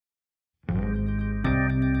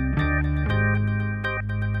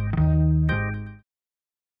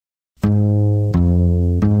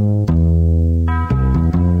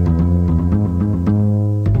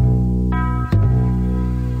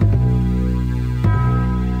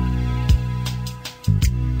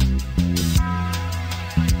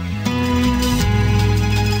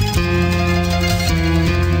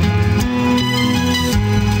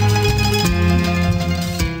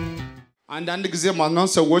አንዳንድ ጊዜ ማንኛውም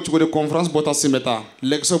ሰዎች ወደ ኮንፈረንስ ቦታ ሲመጣ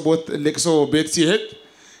ለቅሶ ቤት ሲሄድ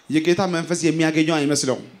የጌታ መንፈስ የሚያገኘው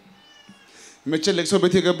አይመስለው መቼ ለቅሶ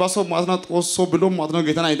ቤት የገባ ሰው ማዝና ጦሶ ብሎ ማዝና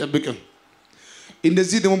ጌታን አይጠብቅም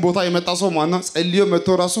እንደዚህ ደግሞ ቦታ የመጣ ሰው ማና ጸልዮ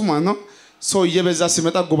መጥቶ ራሱ ማና ሰው እየበዛ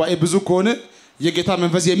ሲመጣ ጉባኤ ብዙ ከሆነ የጌታ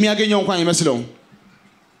መንፈስ የሚያገኘው እንኳን አይመስለው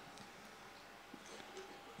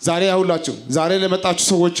ዛሬ ያውላችሁ ዛሬ ለመጣችሁ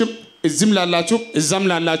ሰዎችም እዚህም ላላችሁ እዛም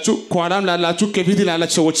ላላችሁ ኳራም ላላችሁ ከፊት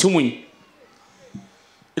ላላችሁ ሰዎች ስሙኝ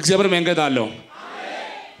እግዚአብሔር መንገድ አለው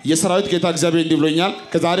የሰራዊት ጌታ እግዚአብሔር እንዲብሎኛል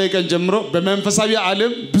ከዛሬ ቀን ጀምሮ በመንፈሳዊ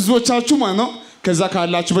ዓለም ብዙዎቻችሁ ማለት ነው ከዛ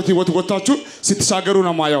ካላችሁበት ህይወት ወጣችሁ ስትሻገሩ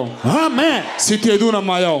ነው ማያው አሜን ስትሄዱ ነው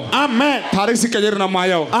ማያው አሜን ታሪክ ሲቀየር ነው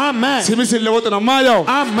ማያው አሜን ስም ሲለወጥ ነው ማያው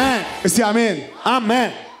አሜን እስቲ አሜን አሜን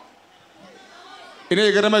እኔ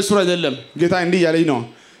የገረመኝ ሱራ አይደለም ጌታ እንዲህ ያለኝ ነው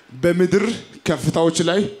በምድር ከፍታዎች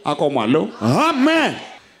ላይ አቆማለሁ አሜን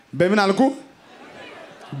በምን አልኩ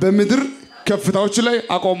በምድር ከፍታዎች ላይ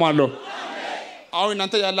አቆማለሁ አሁን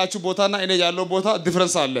እናንተ ያላችሁ ቦታና እኔ ያለው ቦታ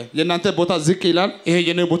ዲፈረንስ አለ የናንተ ቦታ ዝቅ ይላል ይሄ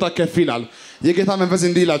የኔ ቦታ ከፍ ይላል የጌታ መንፈስ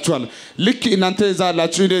እንዲህ ይላችኋል ልክ እናንተ እዛ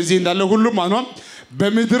ያላችሁ እንደዚህ እንዳለ ሁሉ ማኗም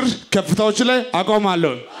በምድር ከፍታዎች ላይ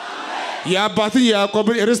አቆማለሁ የአባትን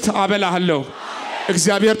ያዕቆብን ርስት አበላሃለሁ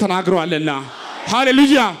እግዚአብሔር ተናግሯልና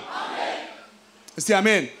ሃሌሉያ እስቲ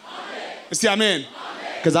አሜን እስቲ አሜን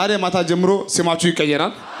ከዛሬ ማታ ጀምሮ ስማችሁ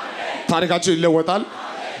ይቀየራል ታሪካችሁ ይለወጣል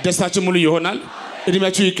ደስታችሁ ሙሉ ይሆናል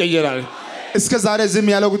እድሜያችሁ ይቀየራል እስከ ዛሬ ዝም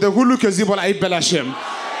ያለው ጉዳይ ሁሉ ከዚህ በኋላ አይበላሽም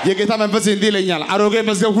የጌታ መንፈስ እንዲህ ይለኛል አሮጌ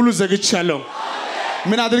መዝገብ ሁሉ ዘግቻለሁ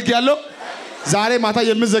ምን አድርጌያለሁ ዛሬ ማታ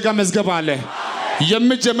የምዘጋ መዝገብ አለ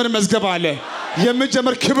የምጀምር መዝገብ አለ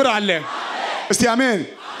የምጀምር ክብር አለ እስቲ አሜን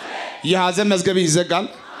የሐዘን መዝገብ ይዘጋል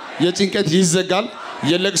የጭንቀት ይዘጋል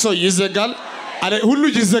የለቅሶ ይዘጋል ሁሉ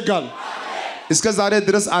ይዘጋል እስከ ዛሬ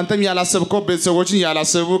ድረስ አንተም ያላሰብከው ቤተሰቦችን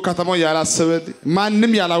ያላሰቡ ከተማው ያላሰበ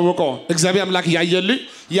ማንንም ያላወቀው እግዚአብሔር አምላክ ያየልኝ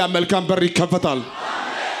ያ መልካም በር ይከፈታል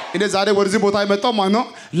እኔ ዛሬ ወደዚህ ቦታ የመጣው ማለት ነው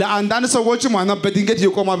ለአንዳንድ ሰዎች ማለት ነው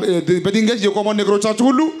በድንገት የቆመው ነገሮቻችሁ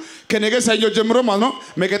ሁሉ ከነገ ሰኞ ጀምሮ ማለት ነው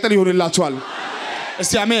መቀጠል ይሆንላችኋል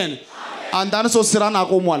እስቲ አሜን አንዳንድ ሰው ስራን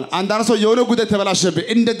አቆሟል አንዳንድ ሰው የሆነ ጉዳይ ተበላሸበት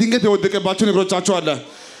እንደ ድንገት የወደቀባችሁ ነገሮቻችሁ አለ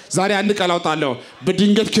ዛሬ አንድ ቃል አውጣለሁ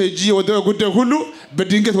በድንገት ከእጅ ወደ ጉዳይ ሁሉ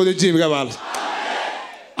በድንገት ወደ እጅ ይገባል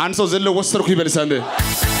አንድ ሰው ዘሎ ወሰርኩ ይበልሳል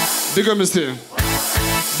ድገም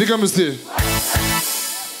እስቲ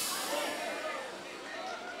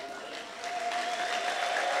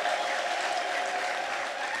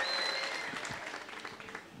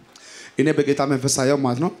እኔ በጌታ መንፈስ ሳይው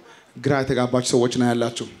ማለት ነው ግራ የተጋባችሁ ሰዎች ነው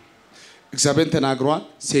ያላችሁ እግዚአብሔር ተናግሯል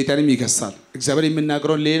ሰይጣንም ይከሳል እግዚአብሔር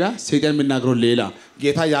የሚናገረው ሌላ ሰይጣን የሚናገረው ሌላ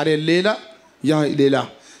ጌታ ያለ ሌላ ያ ሌላ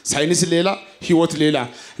ሳይንስ ሌላ ህይወት ሌላ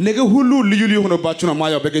ነገር ሁሉ ልዩ ሆኖባችሁ ነው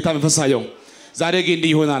ማያው በጌታ መንፈስ ሳይው ዛሬ ግን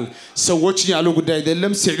እንዲህ ይሆናል ሰዎች ያለው ጉዳይ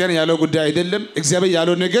አይደለም ሰይጣን ያለው ጉዳይ አይደለም እግዚአብሔር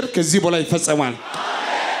ያለው ነገር ከዚህ በኋላ ይፈጸማል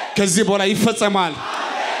ከዚህ በኋላ ይፈጸማል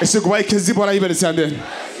እሱ ጉባኤ ከዚህ በኋላ ይበልሳል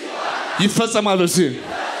ይፈጸማል እሱ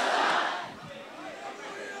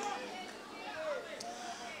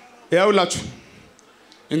ያውላችሁ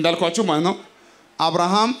እንዳልኳችሁ ማለት ነው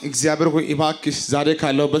አብርሃም እግዚአብሔር ሆይ እባክህ ዛሬ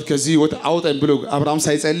ካለውበት ከዚህ ወጥ አውጣኝ ብሎ አብርሃም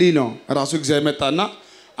ሳይጸልይ ነው ራሱ እግዚአብሔር መጣና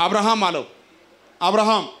አብርሃም አለው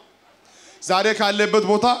አብርሃም ዛሬ ካለበት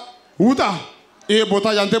ቦታ ውጣ ይሄ ቦታ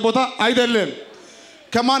ያንተ ቦታ አይደለም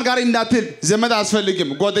ከማን ጋር እንዳትል ዘመድ አስፈልግም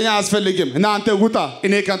ጓደኛ አስፈልግም እና አንተ ውጣ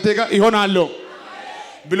እኔ ካንተ ጋር ይሆናለሁ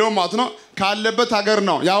ብሎ ማለት ነው ካለበት ሀገር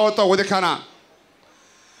ነው ያወጣው ወደ ካናን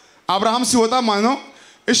አብርሃም ሲወጣ ማለት ነው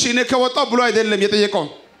እሺ እኔ ከወጣው ብሎ አይደለም የጠየቀው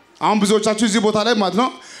አሁን ብዙዎቻችሁ እዚህ ቦታ ላይ ማለት ነው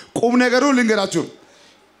ቁም ነገሩ ልንገራችሁ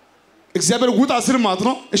እግዚአብሔር ውጣ ስር ማለት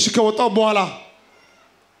ነው እሺ ከወጣው በኋላ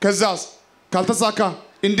ከዛስ ካልተሳካ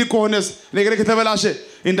እንዲህ ከሆነስ ነገር ከተበላሸ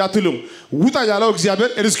እንዳትሉ ውጣ ያለው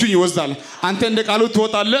እግዚአብሔር ሪስኩን ይወስዳል አንተ እንደ ቃሉ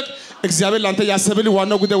ትወጣለህ እግዚአብሔር ላንተ ያሰበልህ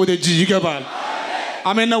ዋናው ጉዳይ ወደ እጅ ይገባል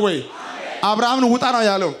አሜን ነው ወይ አብርሃምን ውጣ ነው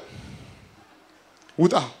ያለው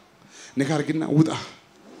ውጣ ነገር ግን ውጣ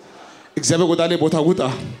እግዚአብሔር ወዳለ ቦታ ውጣ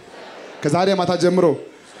ከዛሬ ማታ ጀምሮ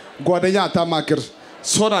ጓደኛ አታማክር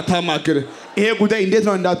ሶራ አታማክር ይሄ ጉዳይ እንዴት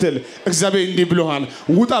ነው እንዳትል እግዚአብሔር እንዲህ ብሎሃል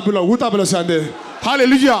ውጣ ብሎ ሳንደ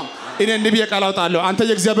ሃሌሉያ እኔ ነብይ ቃል አውጣለሁ አንተ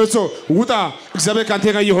የእግዚአብሔር ሰው ውጣ እግዚአብሔር ካንተ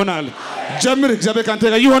ጋር ይሆናል ጀምር እግዚአብሔር ካንተ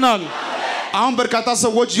ጋር ይሆናል አሁን በርካታ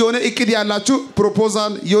ሰዎች የሆነ እቅድ ያላችሁ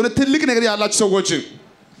ፕሮፖዛል የሆነ ትልቅ ነገር ያላችሁ ሰዎች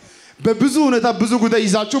በብዙ ሁኔታ ብዙ ጉዳይ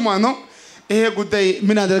ይዛችሁ ማለት ነው ይሄ ጉዳይ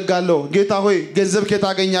ምን አደርጋለሁ ጌታ ሆይ ገንዘብ ከታ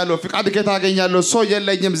አገኛለሁ ፍቃድ ከታ አገኛለሁ ሰው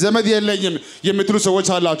የለኝም ዘመድ የለኝም የምትሉ ሰዎች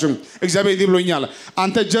አላችሁ እግዚአብሔር እንዲህ ብሎኛል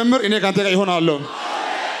አንተ ጀምር እኔ ካንተ ጋር ይሆናለሁ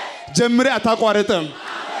ጀምሬ አታቋርጥም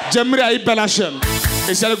ጀምሬ አይበላሽም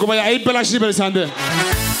እግዚአብሔር ጉባኤ አይበላሽ ይበልሳንደ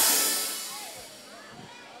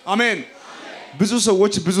አሜን ብዙ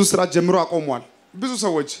ሰዎች ብዙ ስራ ጀምሮ አቆሟል ብዙ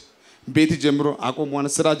ሰዎች ቤት ጀምሮ አቆሟል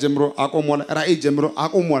ስራ ጀምሮ አቆሟል ራእይ ጀምሮ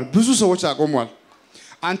አቆሟል ብዙ ሰዎች አቆሟል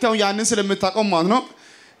አንተው ያንን ስለምታቆም ማለት ነው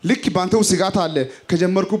ልክ ባንተው ስጋት አለ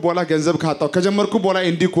ከጀመርኩ በኋላ ገንዘብ ካጣው ከጀመርኩ በኋላ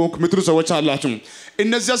እንዲኮክ ምትሩ ሰዎች አላችሁ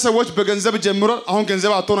እነዚያ ሰዎች በገንዘብ ጀምሮ አሁን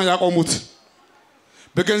ገንዘብ አጥቶ ነው ያቆሙት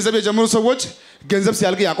በገንዘብ የጀመሩ ሰዎች ገንዘብ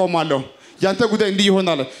ሲያልቅ ያቆማሉ ያንተ ጉዳይ እንዲህ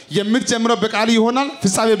ይሆናል የምትጀምረው በቃል ይሆናል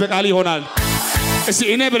ፍጻሜ በቃል ይሆናል እሺ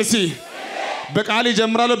እኔ በርሲ በቃል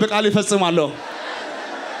ይጀምራለሁ በቃል ይፈጽማለሁ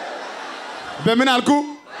በምን አልኩ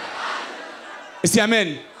እስቲ አሜን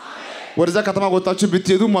ወደዛ ከተማ ወጣችሁ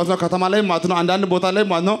ብትሄዱ ማለት ነው ከተማ ላይ ማለት ነው አንዳንድ ቦታ ላይ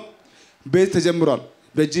ማለት ነው ቤት ተጀምሯል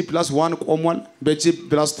በG+1 ቆሟል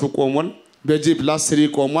በG+2 ቆሟል በG+3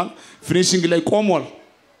 ቆሟል ፊኒሺንግ ላይ ቆሟል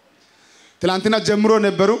ትላንትና ጀምሮ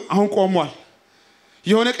ነበሩ አሁን ቆሟል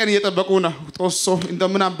የሆነ ቀን እየጠበቁ ነው ጦሶ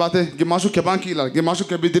እንደምን አባቴ ግማሹ ከባንክ ይላል ግማሹ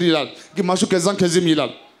ከብድር ይላል ግማሹ ከዛም ከዚህም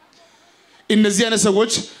ይላል እነዚህ አይነት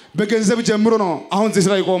ሰዎች በገንዘብ ጀምሮ ነው አሁን እዚህ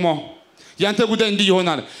ላይ ቆመው ያንተ ጉዳይ እንዲህ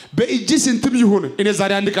ይሆናል በእጅ ስንትም ይሁን እኔ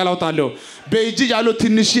ዛሬ አንድ ቃል አውጣለሁ በእጅ ያለው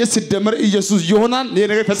ትንሽዬ ሲደመር ኢየሱስ ይሆናል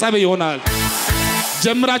ለነገ ፈጻሜ ይሆናል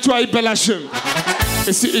ጀምራችሁ አይበላሽም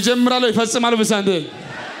እስቲ እጀምራለሁ ይፈጽማል በሳንዴ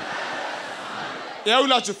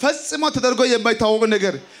ያውላችሁ ፈጽሞ ተደርጎ የማይታወቅ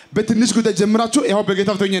ነገር በትንሽ ጉዳይ ጀምራችሁ ያው በጌታ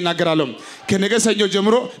ፍቶኝ እናገራለሁ ከነገ ሰኞ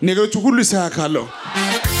ጀምሮ ነገሮች ሁሉ ይሳካሉ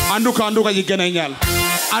አንዱ ከአንዱ ጋር ይገናኛል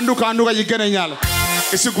አንዱ ከአንዱ ጋር ይገናኛል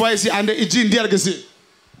እሺ ጉባኤ አንድ እጅ እንዲያርግስ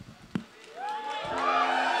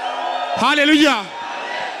ሃሌሉያ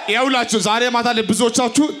ያውላችሁ ዛሬ ማታ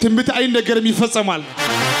ለብዙዎቻችሁ ትንቢት አይነገርም ይፈጸማል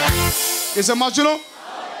የሰማችሁ ነው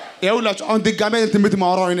ያውላችሁ አሁን ድጋሜ ትንቢት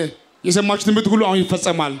ማወራው እኔ የሰማችሁ ትንቢት ሁሉ አሁን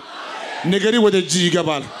ይፈጸማል ነገሪ ወደ እጅ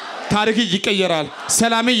ይገባል ታሪክ ይቀየራል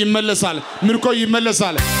ሰላም ይመለሳል ምርኮ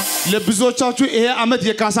ይመለሳል ለብዙዎቻችሁ ይሄ አመት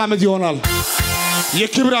የካሳ አመት ይሆናል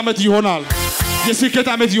የክብር አመት ይሆናል የስኬት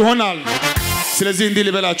አመት ይሆናል ስለዚህ እንዲህ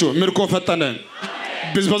ልበላችሁ ምርኮ ፈጠነ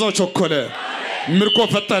ብዝበዛው ቸኮለ ምርኮ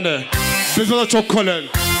ፈጠነ ብዝበዛው ቸኮለ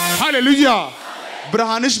ሃሌሉያ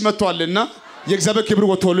ብርሃንሽ መጥቷልና የእግዚአብሔር ክብር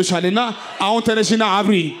ወጥቶልሻልና አሁን ተነሽና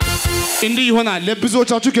አብሪ እንዲህ ይሆናል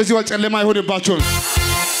ለብዙዎቻችሁ ከዚህ ወጥ ጨለማ ይሆንባችሁ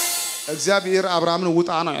እግዚአብሔር አብርሃምን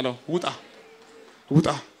ውጣ ነው ያለው ውጣ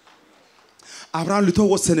አብርሃም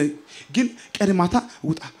ልተወሰነ ግን ቀድማታ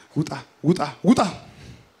ውጣ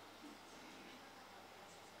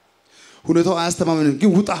ሁኔታው አያስተማመንም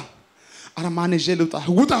ግን ውጣ አረማን ጀልውጣ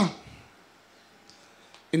ውጣ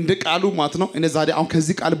እንደ ቃሉ ማለት ነው እኔ ዛሬ አሁን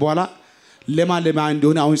ከዚህ ቃል በኋላ ለማ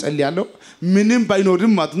እንደሆነ አሁን ጸልያለሁ ምንም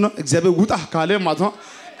ባይኖርም ማለት ነው እግዚአብሔር ውጣ ካለ ማለት ነው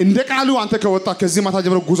እንደ ቃሉ አንተ ከወጣ ከዚህ ማታ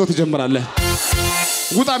ጀምሮ ጉዞ ትጀምራለህ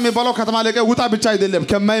ውጣ የሚባለው ከተማ ለቀ ውጣ ብቻ አይደለም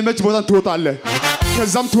ከማይመች ቦታ ትወጣለህ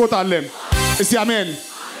ከዛም ትወጣለህ እስቲ አሜን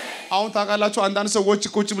አሁን ታውቃላችሁ አንዳንድ ሰዎች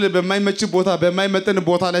ቁጭ ብለው በማይመች ቦታ በማይመጥን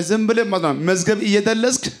ቦታ ላይ ዝም ብለው ማለት ነው መዝገብ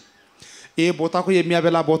እየደለስክ ይሄ ቦታ እኮ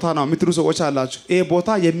የሚያበላ ቦታ ነው ምትሩ ሰዎች አላችሁ ይሄ ቦታ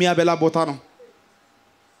የሚያበላ ቦታ ነው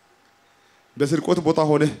በስርቆት ቦታ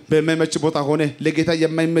ሆነ በማይመች ቦታ ሆነ ለጌታ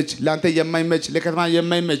የማይመች ላንተ የማይመች ለከተማ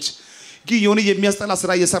የማይመች ግን የሆነ የሚያስጠላ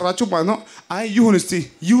ስራ እየሰራችሁ ማለት ነው አይ ይሁን እስቲ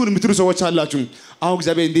ይሁን ምትሩ ሰዎች አላችሁ አሁን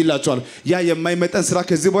እግዚአብሔር እንዲህ ይላችኋል ያ የማይመጠን ስራ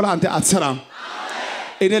ከዚህ በኋላ አንተ አትሰራም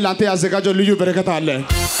እኔ ላንተ ያዘጋጀው ልዩ በረከት አለ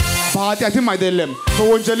በኃጢአትም አይደለም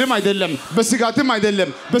በወንጀልም አይደለም በስጋትም አይደለም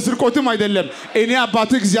በስርቆትም አይደለም እኔ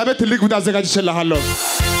አባቴ እግዚአብሔር ትልቅ ጉዳይ አዘጋጅቼልሃለሁ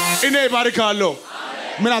እኔ ባርካለሁ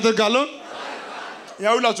ምን አደርጋለሁ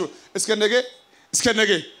ያውላችሁ እስከ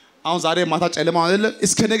ነገ አሁን ዛሬ ማታ ጨለማ አይደለም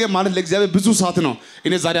እስከ ነገ ማለት ለእግዚአብሔር ብዙ ሰዓት ነው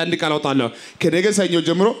እኔ ዛሬ አንድ ቃል አውጣለሁ ከነገ ሰኞ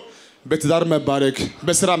ጀምሮ በትዳር መባረክ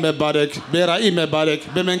በስራ መባረክ በራእይ መባረክ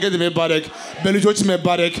በመንገድ መባረክ በልጆች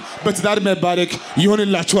መባረክ በትዳር መባረክ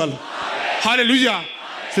ይሆንላችኋል ሃሌሉያ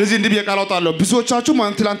ስለዚህ እንዲህ ቃል አውጣለሁ ብዙዎቻችሁ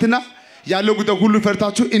ማለት ትላንትና ያለው ጉዳይ ሁሉ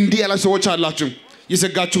ፈርታችሁ እንዲህ ያላችሁ ሰዎች አላችሁ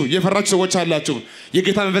የሰጋችሁ የፈራችሁ ሰዎች አላችሁ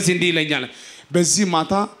የጌታ መንፈስ እንዲህ ይለኛል በዚህ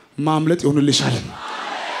ማታ ማምለጥ ይሆንልሻል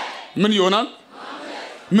ምን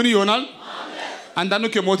ይሆናል አንዳንዱ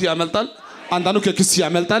ከሞት ያመልጣል አንዳንዱ ከክስ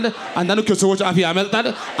ያመልጣል አንዳንዱ ከሰዎች አፍ ያመልጣል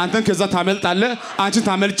አንተን ከዛ ታመልጣለህ አንቺ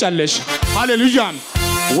ታመልጫለሽ ሃሌሉያ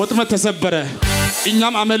ወጥመት ተሰበረ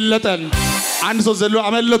እኛም አመለጠን አንድ ሰው ዘሎ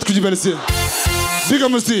አመለጥኩ ይበልስ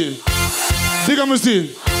ድገሙስቲ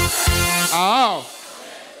አዎ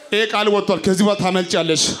ይሄ ቃል ወጥቷል ከዚህ በኋላ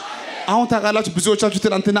ታመልጫለሽ አሁን ታውቃላችሁ ብዙዎቻችሁ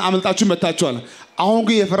ትናንትና አመልጣችሁ መታችኋል አሁን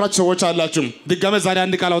ግን የፈራችሁ ሰዎች አላችሁ ድጋሜ ዛሬ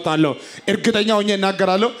አንድ ቃል አውጣለሁ እርግጠኛ ሆኜ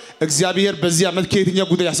እናገራለሁ እግዚአብሔር በዚህ አመት ከየትኛው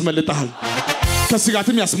ጉዳይ ያስመልጣል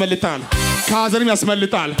ከስጋትም ያስመልጣል ከሀዘንም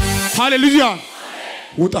ያስመልጣል ሃሌሉያ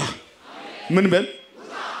ውጣ ምን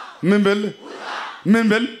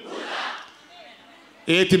በል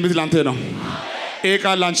ይሄ ትንቢት ላንተ ነው ይሄ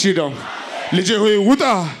ቃል ላንቺ ነው ልጄ ሆይ ውጣ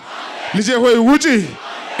ልጄ ሆይ ውጪ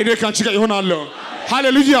እኔ ካንቺ ጋር ይሆናለሁ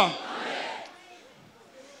ሃሌሉያ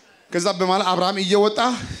ከዛ በማለ አብርሃም እየወጣ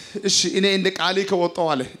እሺ እኔ እንደ ቃሊ ከወጣው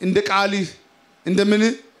አለ እንደ ቃሊ እንደምን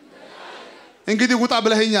እንግዲህ ውጣ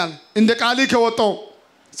ብለኸኛል እንደ ቃሊ ከወጣው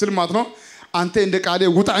ስልማት ነው አንተ እንደ ቃሊ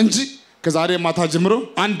ውጣ እንጂ ከዛሬ ማታ ጀምሮ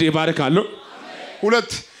አንድ ይባርካለሁ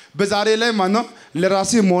ሁለት በዛሬ ላይ ማን ነው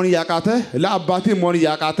ለራሴ ሞን ያቃተ ለአባቴ ሞን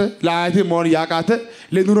ያቃተ ለአያቴ ሞን ያቃተ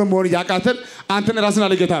ለኑሮ ሞን ያቃተ አንተን ራስና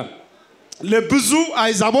ለጌታ ለብዙ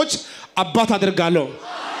አይዛቦች አባት አደርጋለሁ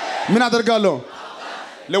ምን አደርጋለሁ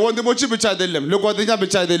ለወንድሞች ብቻ አይደለም ለጓደኛ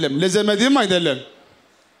ብቻ አይደለም ለዘመድም አይደለም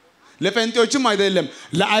ለፈንጤዎችም አይደለም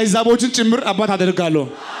ለአይዛቦችን ጭምር አባት አደርጋለሁ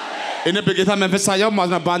እኔ በጌታ መንፈስ ሳያው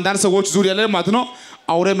ማለት ነው በአንዳንድ ሰዎች ዙሪያ ላይ ማለት ነው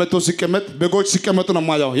አውሬ መጥቶ ሲቀመጥ በጎች ሲቀመጡ ነው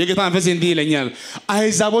ማለት የጌታ መንፈስ እንዲህ ይለኛል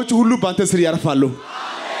አይዛቦች ሁሉ ባንተ ስር ያርፋሉ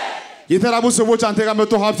የተራቡ ሰዎች አንተ ጋር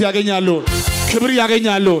መጥቶ ሀብት ያገኛሉ ክብር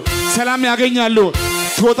ያገኛሉ ሰላም ያገኛሉ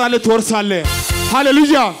ትወጣለህ ትወርሳለህ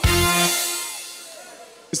ሃሌሉያ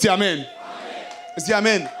እስቲ አሜን እስቲ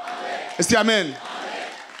አሜን እስቲ አሜን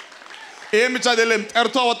ይሄም ብቻ አይደለም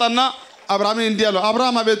ጠርቶ ወጣና አብርሃምን እንዲህ አለው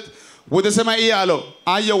አብርሃም አቤት ወደ ሰማይ ያለው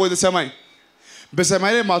አየው ወደ ሰማይ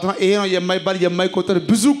በሰማይ ላይ ማለት ነው ይሄ ነው የማይባል የማይቆጠር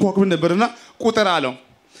ብዙ ኮከብ ነበርና ቁጥር አለው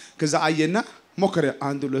ከዛ አየና ሞከረ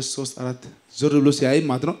 1 2 3 4 ዞር ብሎ ሲያይ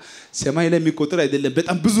ማለት ነው ሰማይ ላይ የሚቆጠር አይደለም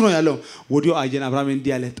በጣም ብዙ ነው ያለው ወዲያው አየና አብርሃም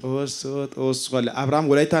እንዲህ አለ ጦስ አለ አብርሃም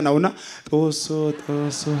ወላይታ ነውና ጦስ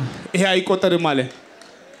ይሄ አይቆጠርም አለ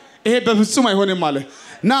ይሄ በፍጹም አይሆንም አለ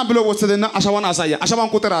ና ብሎ ወሰደና አሻዋን አሳያ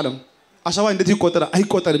አሻዋን ቁጥር አለው አሻዋ እንደዚህ ይቆጠር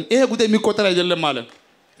አይቆጠርም ይሄ ጉዳይ የሚቆጠር አይደለም አለ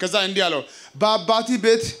ከዛ እንዲህ አለው በአባቲ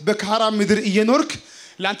ቤት በካራ ምድር እየኖርክ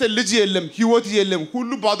ላንተ ልጅ የለም ህይወት የለም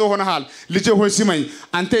ሁሉ ባዶ ሆነሃል ልጅ ሆይ ስማኝ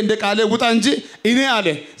አንተ እንደ ቃሌ ውጣ እንጂ እኔ አለ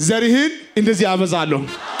ዘርህን እንደዚህ አበዛለሁ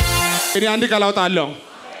እኔ አንድ ቃል አውጣለሁ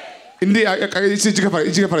እንዴ እጅ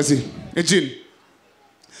ከፈረሲ እጅን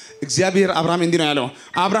እግዚአብሔር አብርሃም እንዲህ ነው ያለው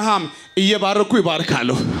አብርሃም እየባረኩ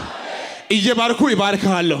ይባርካለሁ እየባረኩ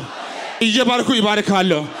ይባርካለሁ እየባረኩ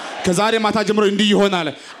ይባርካለሁ ከዛሬ ማታ ጀምሮ እንዲህ ይሆናል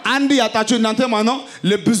አንድ ያጣችሁ እናንተ ማን ነው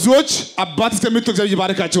ለብዙዎች አባት እስከምትሆኑ እግዚአብሔር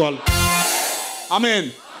ይባርካችኋል አሜን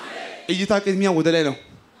እይታ ቅድሚያ ወደ ላይ ነው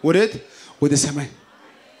ወዴት ወደ ሰማይ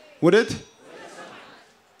ወዴት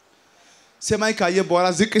ሰማይ ካየ በኋላ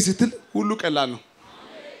ዝቅ ስትል ሁሉ ቀላል ነው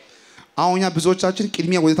አሁንኛ ብዙዎቻችን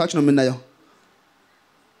ቅድሚያ ወደ ታች ነው የምናየው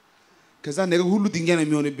ከዛ ነገር ሁሉ ድንጋይ ነው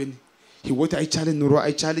የሚሆንብን ህይወት አይቻልን ኑሮ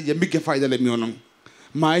አይቻልን የሚገፋ አይደለም የሚሆነው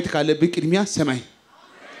ማየት ካለብን ቅድሚያ ሰማይ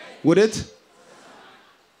ወዴት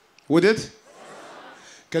ወዴት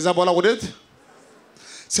ከዛ በኋላ ወዴት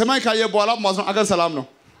ሰማይ ካየ በኋላ ማለት ነው አገር ሰላም ነው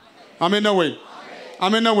አሜን ነው ወይ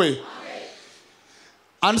አሜን ነው ወይ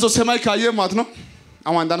አንድ ሰው ሰማይ ካየ ማለት ነው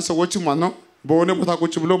አንዳንድ ሰዎች ማለት ነው በሆነ ቦታ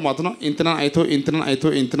ቁጭ ብሎ ማለት ነው እንትናን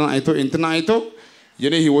አይቶ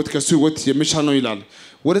የኔ ህይወት ከሱ ህይወት የሚሻል ነው ይላል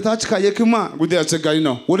ወደ ታች ካየክማ ጉዳይ አስቸጋሪ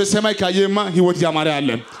ነው ወደ ሰማይ ካየማ ህይወት ያማረ አለ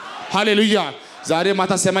ሃሌሉያ ዛሬ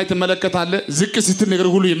ማታ ሰማይ ተመለከታለ ዝቅ ስትል ነገር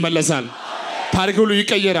ሁሉ ይመለሳል ታሪክ ሁሉ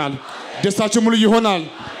ይቀየራል ደስታችሁ ሙሉ ይሆናል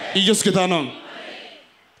ኢየሱስ ጌታ ነው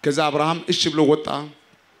ከዛ አብርሃም እሺ ብሎ ወጣ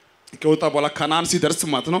ከወጣ በኋላ ካናን ሲደርስ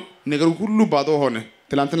ማለት ነው ነገር ሁሉ ባዶ ሆነ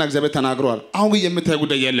ትላንትና እግዚአብሔር ተናግሯል አሁን የምታይ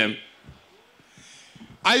ጉዳይ የለም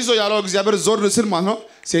አይዞ ያለው እግዚአብሔር ዞር ስል ማለት ነው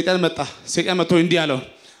ሰይጣን መጥቶ እንዲህ አለው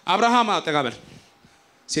አብርሃም አጠጋበል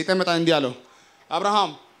ሰይጣን መጣ እንዲህ አለው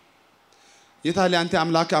አብርሃም የታለ አንተ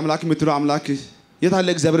አምላክ የምትለው አምላክ የታለ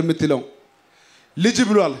እግዚአብሔር የምትለው ልጅ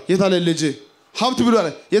ብሏል የታለ ልጅ ሀብት ብሏል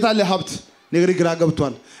የታለ ሀብት ነገር ግራ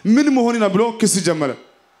ገብቷል ምን መሆን ነው ብሎ ክስ ጀመረ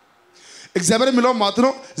እግዚአብሔር የሚለው ማለት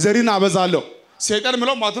ነው ዘሪና አበዛለሁ ሰይጣን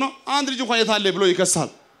የሚለው ማለት ነው አንድ ልጅ እንኳን የታለ ብሎ ይከሳል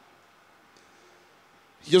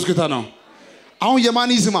ኢየሱስ ጌታ ነው አሁን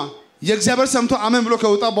የማን ይስማ የእግዚአብሔር ሰምቶ አሜን ብሎ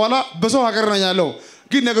ከወጣ በኋላ በሰው ሀገር ነው ያለው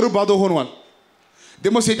ግን ነገሩ ባዶ ሆኗል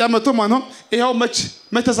ደሞ ሰይጣን መጥቶ ማለት ነው ይሄው መች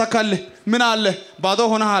ተሳካለ ምን አለ ባዶ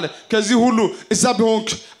ሆነሃል ከዚህ ሁሉ እዛ ቢሆንክ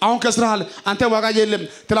አሁን ከስራሃል አንተ ዋጋ የለም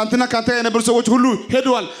ትላንትና ካንተ የነበሩ ሰዎች ሁሉ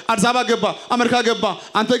ሄደዋል አዲስ አበባ ገባ አሜሪካ ገባ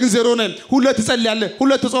አንተ ግን ዜሮ ነህ ሁለት ትጸልያለህ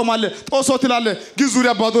ሁለት ትጾማለህ ጦሶ ትላለህ ግን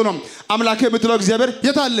ዙሪያ ባዶ ነው አምላኬ የምትለው እግዚአብሔር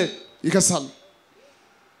የታለ ይከሳል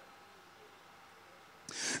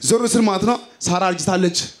ዞር ስል ማለት ነው ሳራ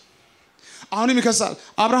አርጅታለች አሁንም ይከሳል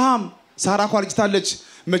አብርሃም ሳራ እኮ አርጅታለች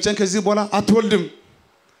መቼም ከዚህ በኋላ አትወልድም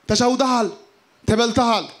ተሻውደሃል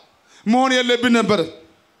ተበልተሃል መሆን የለብን ነበር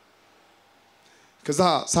ከዛ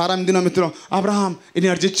ሳራ ምንድን ነው የምትለው አብርሃም እኔ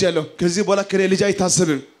አርጅቻለሁ ከዚህ በኋላ ከኔ ልጅ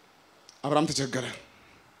አይታሰብም አብርሃም ተቸገረ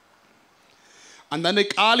አንዳንዴ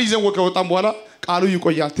ቃል ይዘን ከወጣን በኋላ ቃሉ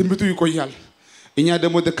ይቆያል ትንቢቱ ይቆያል እኛ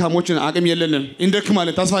ደግሞ ደካሞችን አቅም የለንም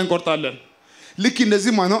እንደክማለን ተስፋ እንቆርጣለን ልክ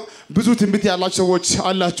እንደዚህ ማለት ነው ብዙ ትንቢት ያላችሁ ሰዎች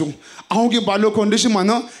አላችሁ አሁን ግን ባለው ኮንዲሽን ማለት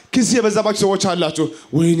ነው ክስ የበዛባችሁ ሰዎች አላችሁ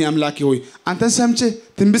ወይኔ አምላኬ ሆይ አንተን ሰምቼ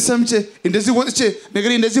ትንቢት ሰምቼ እንደዚህ ወጥቼ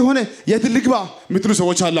ነገር እንደዚህ ሆነ የት ልግባ ምትሉ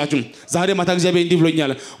ሰዎች አላችሁ ዛሬ ማታ እግዚአብሔር እንዲህ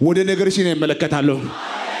ብሎኛል ወደ ነገርሽ ነው እመለከታለሁ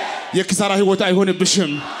የክሳራ ህይወት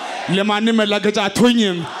አይሆንብሽም ለማንም መላገጫ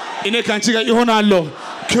አትሆኝም እኔ ካንቺ ጋር ይሆናለሁ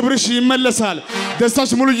ክብርሽ ይመለሳል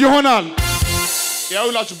ደስታሽ ሙሉ ይሆናል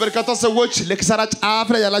ያውላችሁ በርካታ ሰዎች ለክሳራ ጫፍ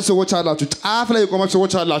ላይ ያላችሁ ሰዎች አላችሁ ጫፍ ላይ የቆማችሁ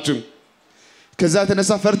ሰዎች አላችሁ ከዛ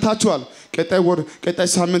ተነሳ ፈርታችኋል ቀጣይ ወር ቀጣይ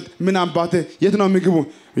ሳምንት ምን አባቴ የት ነው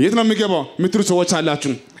የሚገባው ምትሉ ሰዎች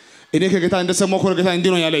አላችሁ እኔ ከጌታ እንደሰማሁ ጌታ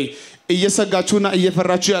እንዲህ ነው ያለኝ እየሰጋችሁና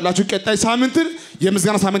እየፈራችሁ ያላችሁ ቀጣይ ሳምንት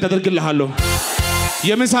የምስጋና ሳምንት አደርግልሃለሁ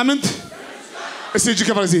የምን ሳምንት እጂ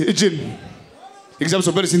ከፈረዚ እጂን እግዚአብሔር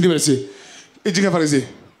ሰው በርስ እንዲህ በርስ እጂ ከፈረዚ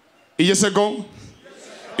እየሰጋው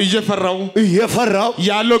እየፈራው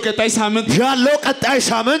ያለው ቀጣይ ሳምንት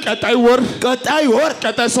ቀጣይ ወር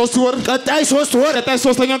ቀጣይ 3 ወር ቀጣይ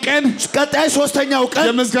 3ኛው ቀን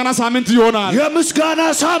የምስጋና ሳምንት ይሆናል የክብር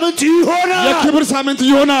ሳምንት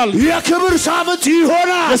ይሆናል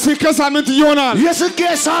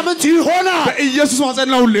የስኬት ሳምንት ይሆናል በኢየሱስ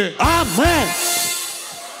ማጸናውል አሜን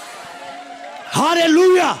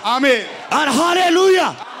ሃሌሉያ አሜን ሃሌሉያ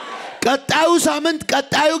ቀጣዩ ሳምንት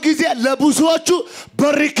ቀጣዩ ጊዜ ለብዙዎቹ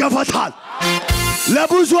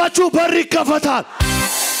በር ይከፈታል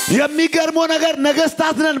የሚገርመው ነገር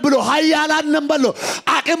ነገስታት ነን ብሎ ኃያላን ነን ብሎ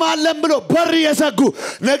አቅም አለን ብሎ በር የዘጉ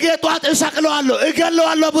ነገ ጧት እሰቅለዋለሁ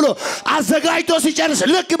እገለዋለሁ ብሎ አዘጋጅቶ ሲጨርስ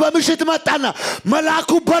ልክ በምሽት መጣና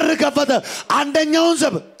መልአኩ በር ከፈተ አንደኛውን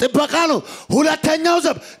ዘብ ጥበቃ ነው ሁለተኛው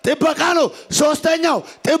ዘብ ጥበቃ ነው ሶስተኛው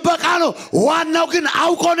ጥበቃ ነው ዋናው ግን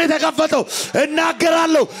አውቆ ነው የተከፈተው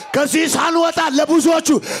እናገራለሁ ከዚህ ሳንወጣ ለብዙዎቹ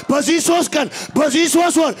በዚህ 3 ቀን በዚህ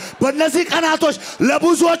 3 ወር በእነዚህ ቀናቶች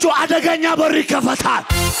ለብዙዎቹ አደገኛ በር ይከፈታል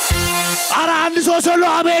አራ አንድ ሰው ሰሎ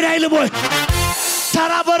አሜን አይልም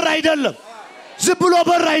ተራ በር አይደለም ዝብሎ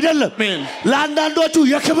በር አይደለም ለአንዳንዶቹ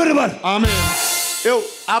የክብር በር አሜን ይው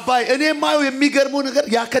አባይ እኔ ማዩ የሚገርመው ነገር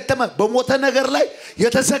ያከተመ በሞተ ነገር ላይ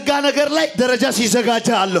የተዘጋ ነገር ላይ ደረጃ ሲዘጋጃ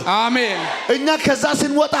አለ አሜን እኛ ከዛ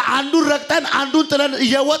ስንወጣ አንዱን ረግጠን አንዱን ጥለን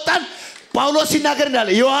እየወጣን ጳውሎስ ሲናገር እንዳለ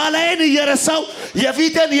የኋላዬን እየረሳው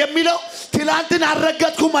የፊቴን የሚለው ትላንትን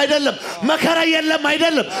አረጋግጥኩም አይደለም መከራ የለም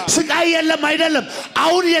አይደለም ስቃይ የለም አይደለም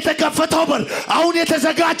አሁን የተከፈተው በር አሁን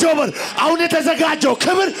የተዘጋጀው በር አሁን የተዘጋጀው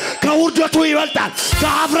ክብር ከውርደቱ ይበልጣል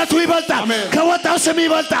ከአፍረቱ ይበልጣል ከወጣው ስም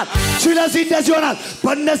ይበልጣል ስለዚህ እንደዚህ ይሆናል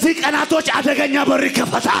በእነዚህ ቀናቶች አደገኛ በር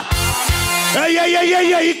ይከፈታል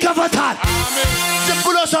ይከፈታል ዝም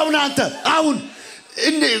ብሎ ሰውና አንተ አሁን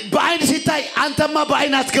بعين سيتاي أنت ما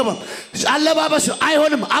بعين أتكلم الله بابا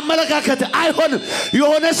أيهونم أملاكك أيهونم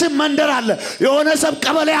يهونسم مندر الله يهونسم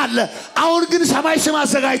كمالي الله أورجن سماي سما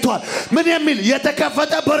زغايتوال من يميل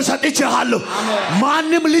يتكفت برسات إيشهالو ما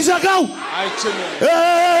نم لزغاو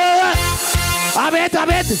أبيت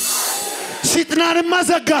أبيت ሲጥናን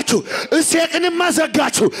ማዘጋችሁ እሴቅን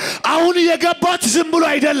ማዘጋችሁ አሁን የገባች ዝም ብሎ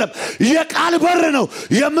አይደለም የቃል በር ነው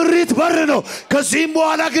የምሪት በር ነው ከዚህም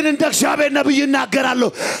በኋላ ግን እንደ እግዚአብሔር ነብይ እናገራለሁ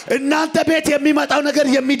እናንተ ቤት የሚመጣው ነገር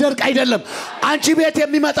የሚደርቅ አይደለም አንቺ ቤት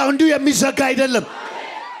የሚመጣው እንዲሁ የሚዘጋ አይደለም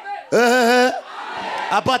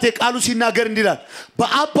አባቴ ቃሉ ሲናገር እንዲላል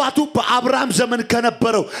በአባቱ በአብርሃም ዘመን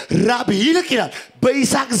ከነበረው ራብ ይልቅ ይላል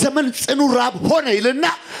በይስሐቅ ዘመን ጽኑ ራብ ሆነ ይልና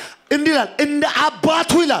እንዲላል እንደ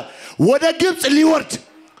አባቱ ይላል ወደ ግብጽ ሊወርድ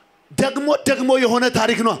ደግሞ የሆነ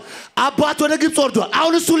ታሪክ ነው አባት ወደ ግብጽ ወርዷል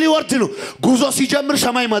አሁን እሱ ሊወርድ ነው ጉዞ ሲጀምር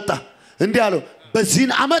ሰማይ መጣ እንዲህ አለው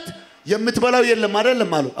በዚህን አመት የምትበላው የለም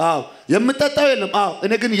አይደለም አለው አዎ የምትጠጣው የለም አዎ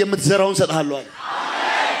እኔ ግን የምትዘራውን ሰጣለሁ አለ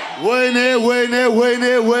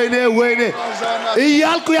ወይኔ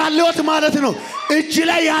እያልኩ ያለውት ማለት ነው እጅ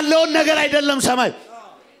ላይ ያለውን ነገር አይደለም ሰማይ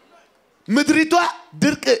ምድሪቷ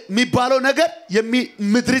ድርቅ የሚባለው ነገር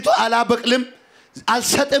ምድሪቷ አላበቅልም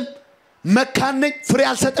አልሰጥም መካነ ፍሬ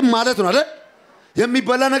አልሰጥም ማለት ነው አይደል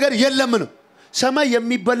የሚበላ ነገር የለም ነው ሰማይ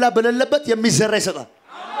የሚበላ በሌለበት የሚዘራ ይሰጣል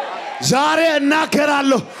ዛሬ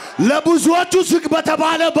እናከራለሁ ለብዙዎቹ ዝግ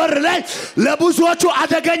በተባለ በር ላይ ለብዙዎቹ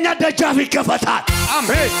አደገኛ ደጃፍ ይከፈታል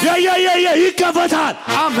አሜን ይከፈታል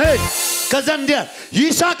አሜን ከዘንዲያ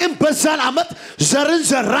ይስሐቅም በዛን አመት ዘርን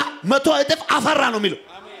ዘራ 100 እጥፍ አፈራ ነው የሚለው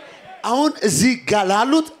አሁን እዚህ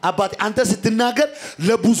ጋላሉት አባቴ አንተ ስትናገር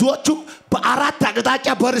ለብዙዎቹ በአራት አቅጣጫ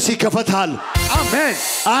በር ሲከፈታል አሜን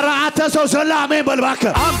አራአተ ሰው ዘላ አሜን በልባከ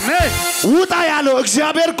አሜን ውጣ ያለው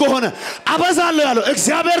እግዚአብሔር ከሆነ አበዛለሁ ያለው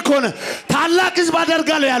እግዚአብሔር ከሆነ ታላቅ ሕዝብ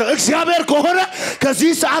አደርጋለሁ ያለው እግዚአብሔር ከሆነ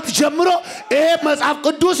ከዚህ ሰዓት ጀምሮ ይሄ መጽሐፍ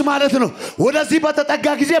ቅዱስ ማለት ነው ወደዚህ በተጠጋ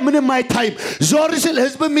ጊዜ ምንም አይታይም ዞር ሲል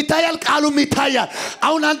ሕዝብም ይታያል ቃሉም ይታያል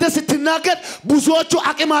አሁን አንተ ስትናገር ብዙዎቹ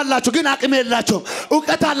አቅም አላቸው ግን አቅም የላቸውም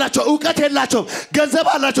ዕውቀት አላቸው ዕውቀት የላቸውም ገንዘብ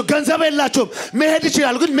አላቸው ገንዘብ የላቸውም መሄድ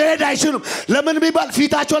ይችላሉ ግን መሄድ አይችሉም ለምን ቢባል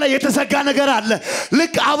ፊታቸው ላይ የተዘጋ ነገር አለ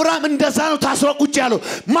ልክ አብርሃም እንደዛ ነው ታስሮ ቁጭ ያለው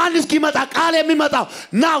ማን እስኪመጣ ቃል የሚመጣው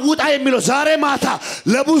ና ውጣ የሚለው ዛሬ ማታ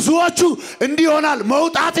ለብዙዎቹ እንዲሆናል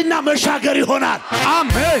መውጣትና መሻገር ይሆናል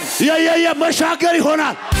አሜን መሻገር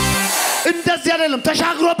ይሆናል እንደዚህ አይደለም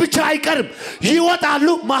ተሻግሮ ብቻ አይቀርም ይወጣሉ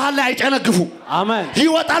መሃል ላይ አይጨነግፉ አሜን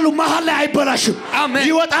ይወጣሉ መሃል ላይ አይበላሽም አሜን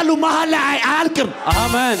ይወጣሉ መሃል ላይ አያልቅም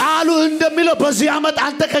አሜን ቃሉ እንደሚለው በዚህ አመት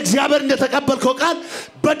አንተ ከእግዚአብሔር እንደተቀበልከው ቃል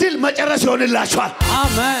በድል መጨረስ ይሆንላችኋል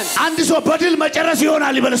አሜን አንድ ሰው በድል መጨረስ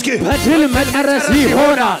ይሆናል ይበል እስኪ በድል መጨረስ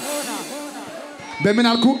ይሆናል በምን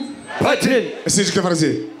አልኩ በድል እስቲ ከፈረሴ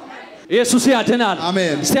ኢየሱስ ያድናል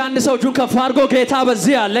አሜን እስቲ አንድ ሰው ጁን ከፍ አድርጎ ጌታ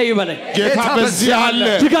በዚህ አለ ይበል ጌታ በዚህ አለ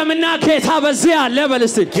ድገምና ጌታ በዚህ አለ በል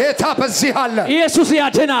እስቲ ጌታ በዚህ አለ ኢየሱስ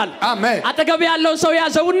ያድናል አሜን አጠገብ ያለው ሰው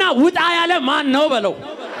ያዘውና ውጣ ያለ ማን ነው በለው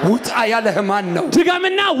ውጣ ያለህ ማን ነው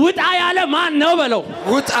ድገምና ውጣ ያለ ማን ነው በለው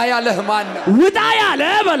ውጣ ያለህ ማን ነው ውጣ ያለ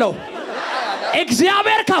በለው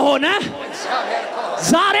እግዚአብሔር ከሆነ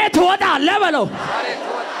ዛሬ ትወጣለህ በለው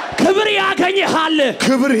ክብር ያገኝሃል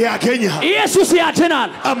ኢየሱስ ያድናል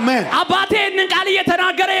አሜን አባቴ እንን ቃል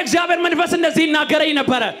እየተናገረ የእግዚአብሔር መንፈስ እንደዚህ ይናገረኝ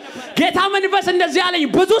ነበር ጌታ መንፈስ እንደዚህ አለኝ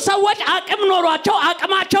ብዙ ሰዎች አቅም ኖሯቸው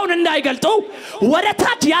አቅማቸውን እንዳይገልጡ ወደ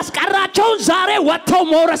ታች ያስቀራቸው ዛሬ ወጥተው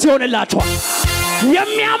መውረስ ይሆንላቸዋል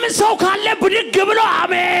የሚያምን ሰው ካለ ብድግ ብሎ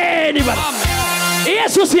አሜን ይበል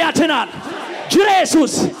ኢየሱስ ያድናል ጅሬ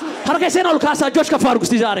ኢየሱስ ሀርገሰናል ካሳጆች ከፋርጉ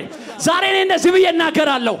እስቲ ዛሬ እኔ እንደዚህ ብዬ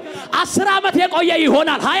እናገራለሁ 10 አመት የቆየ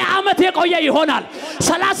ይሆናል 20 አመት የቆየ ይሆናል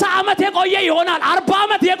 30 አመት የቆየ ይሆናል 40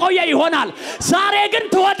 አመት የቆየ ይሆናል ዛሬ ግን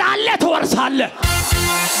ትወጣለህ ትወርሳለህ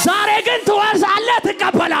ዛሬ ግን ትወርሳለህ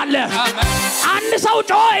ትቀበላለህ አንድ ሰው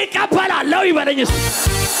ጮህ ይቀበላለሁ ይበለኝስ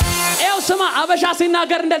ኤው ስማ አበሻ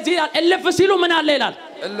ሲናገር እንደዚህ ይላል እልፍ ሲሉ ምን አለ ይላል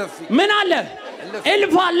ምን አለ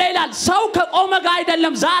እልፍ አለ ይላል ሰው ከቆመ ጋር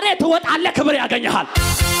አይደለም ዛሬ ትወጣለህ ክብር ያገኝሃል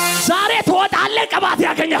ዛሬ ትወጣለህ ቅባት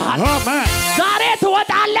ያገኝሃል አሜን ዛሬ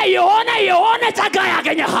ትወጣለህ የሆነ ጸጋ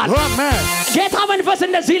ያገኝሃል አሜን ጌታ መንፈስ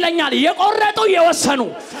እንደዚህ ይለኛል የቆረጡ የወሰኑ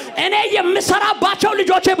እኔ የምሰራባቸው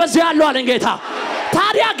ልጆቼ በዚህ ያሉ አለኝ ጌታ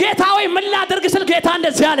ታዲያ ጌታ ወይ ምን ላድርግ ስል ጌታ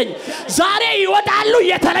እንደዚህ አለኝ ዛሬ ይወጣሉ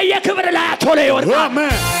የተለየ ክብር ላያቸው ላይ ይወጣል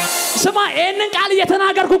አሜን ስማ እንን ቃል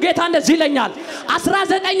እየተናገርኩ ጌታ እንደዚህ ይለኛል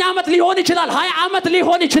 19 አመት ሊሆን ይችላል 20 አመት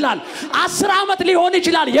ሊሆን ይችላል 10 አመት ሊሆን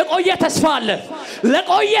ይችላል የቆየ ተስፋ አለ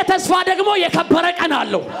ለቆየ ተስፋ ደግሞ የከበረ ቀን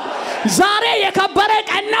አለው ዛሬ የከበረ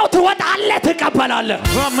ቀን ነው ትወጣለህ ትቀበላለህ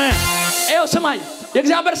አሜን ኤው ስማኝ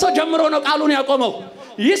የእግዚአብሔር ሰው ጀምሮ ነው ቃሉን ያቆመው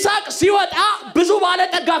ይስሐቅ ሲወጣ ብዙ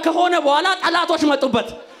ባለጠጋ ከሆነ በኋላ ጠላቶች መጡበት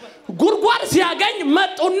ጉርጓድ ሲያገኝ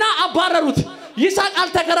መጡና አባረሩት ይስሐቅ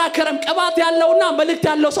አልተከራከረም ቅባት ያለውና መልእክት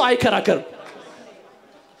ያለው ሰው አይከራከርም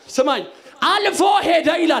ስማኝ አልፎ ሄደ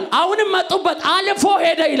ይላል አሁንም መጡበት አልፎ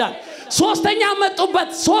ሄደ ይላል ሶስተኛ መጡበት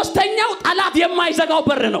ሶስተኛው ጠላት የማይዘጋው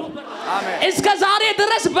በር ነው አሜን እስከ ዛሬ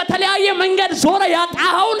ድረስ በተለያየ መንገድ ዞረ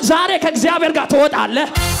ያጣውን ዛሬ ከእግዚአብሔር ጋር ትወጣለህ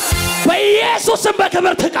በኢየሱስም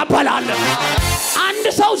በክብር ትቀበላለህ አንድ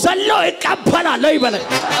ሰው ዘሎ ይቀበላለህ ይበል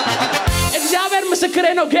እግዚአብሔር ምስክሬ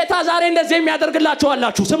ነው ጌታ ዛሬ እንደዚህ የሚያደርግላችሁ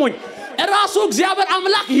አላችሁ ስሙኝ ራሱ እግዚአብሔር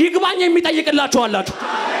አምላክ ይግባኝ የሚጠይቅላችሁ አላችሁ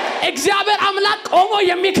እግዚአብሔር አምላክ ቆሞ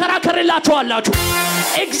የሚከራከርላችሁ አላችሁ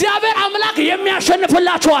እግዚአብሔር አምላክ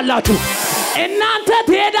የሚያሸንፍላችሁ አላችሁ እናንተ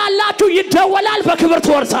ትሄዳላችሁ ይደወላል በክብር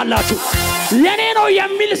ትወርሳላችሁ የኔ ነው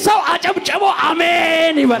የሚል ሰው አጨብጭቦ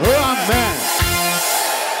አሜን ይበል አሜን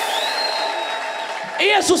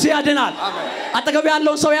ኢየሱስ ያድናል አጠገብ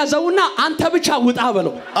ያለው ሰው ያዘውና አንተ ብቻ ውጣ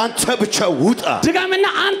በለው አንተ ብቻ ውጣ ድጋምና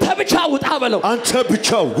አንተ ብቻ ውጣ በለው አንተ ብቻ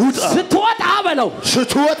ውጣ ስትወጣ በለው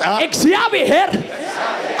ስትወጣ እግዚአብሔር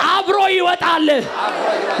አብሮ ይወጣል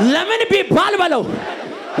ለምን ቢባል በለው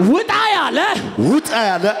ውጣ ያለ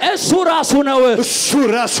እሱ ራሱ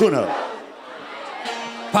ነው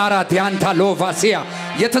ፓራዲያንታ ሎቫሲያ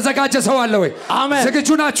የተዘጋጀ ሰው አለ ወይ ዝግጁ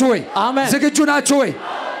ናችሁ ወይ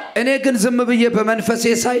እኔ ግን ዝም ብዬ በመንፈሴ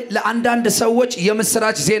ሳይ ለአንዳንድ ሰዎች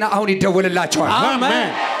የምስራች ዜና አሁን ይደወልላቸዋል አሜን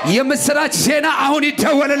የምስራች ዜና አሁን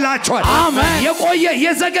ይደወልላቸዋል አሜን የቆየ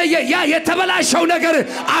የዘገየ ያ የተበላሸው ነገር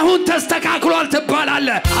አሁን ተስተካክሏል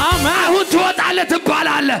ትባላለህ አሜን አሁን ትወጣለህ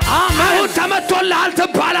ትባላለህ አሁን ተመቶልሃል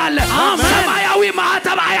ትባላለህ ሰማያዊ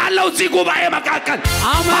ማህተም ያለው እዚህ ጉባኤ መካከል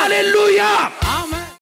ሃሌሉያ